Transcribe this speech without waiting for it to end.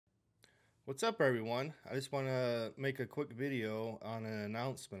What's up, everyone? I just want to make a quick video on an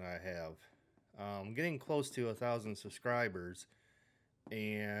announcement I have. I'm getting close to 1,000 subscribers,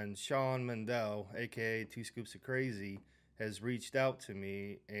 and Shawn Mendel AKA 2 Scoops of Crazy has reached out to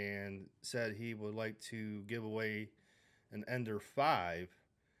me and said he would like to give away an Ender 5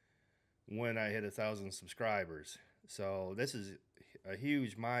 when I hit 1,000 subscribers. So this is a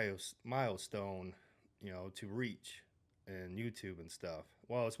huge milestone, to reach in YouTube and stuff.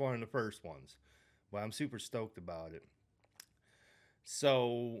 Well, it's one of the first ones, but I'm super stoked about it.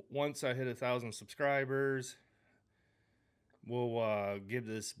 So once I hit 1,000 subscribers, we'll give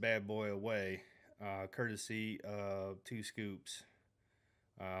this bad boy away, courtesy of 2 Scoops.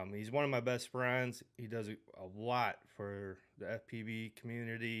 He's one of my best friends. He does a lot for the FPV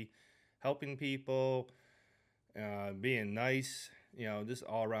community, helping people, being nice. Just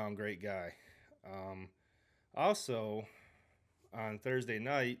all around great guy. Also, on Thursday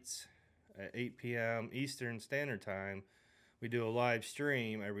nights at 8 p.m. Eastern Standard Time, we do a live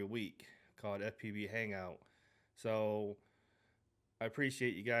stream every week called Fpv Hangout. So I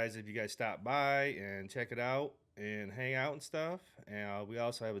appreciate you guys if you guys stop by and check it out and hang out and stuff. And we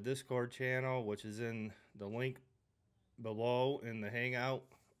also have a Discord channel, which is in the link below in the Hangout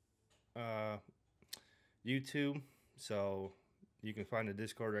YouTube. So you can find the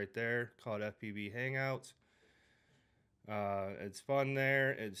Discord right there called FPV Hangouts. It's fun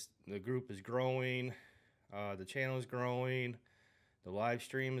there. The group is growing, the channel is growing, the live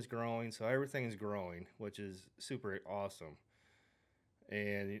stream is growing, so everything is growing, which is super awesome.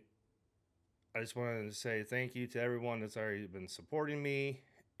 And I just wanted to say thank you to everyone that's already been supporting me,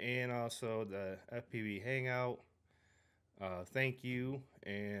 and also the FPV Hangout. Thank you,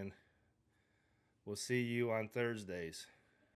 and we'll see you on Thursdays.